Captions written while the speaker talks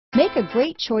Make a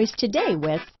great choice today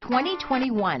with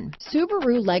 2021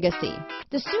 Subaru Legacy.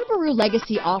 The Subaru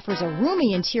Legacy offers a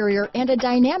roomy interior and a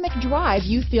dynamic drive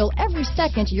you feel every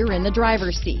second you're in the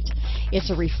driver's seat.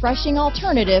 It's a refreshing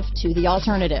alternative to the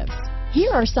alternatives.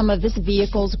 Here are some of this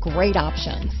vehicle's great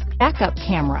options: backup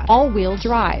camera, all-wheel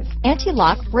drive,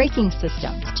 anti-lock braking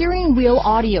system, steering wheel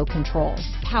audio controls,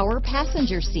 power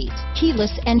passenger seat,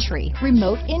 keyless entry,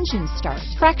 remote engine start,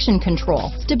 traction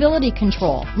control, stability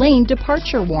control, lane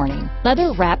departure warning,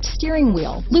 leather-wrapped steering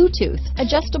wheel, Bluetooth,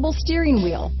 adjustable steering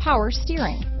wheel, power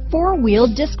steering,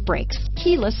 four-wheel disc brakes,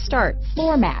 keyless start,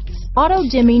 floor mats,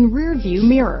 auto-dimming rear-view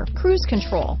mirror, cruise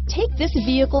control. Take this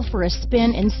vehicle for a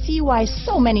spin and see why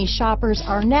so many shoppers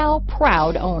are now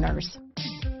proud owners.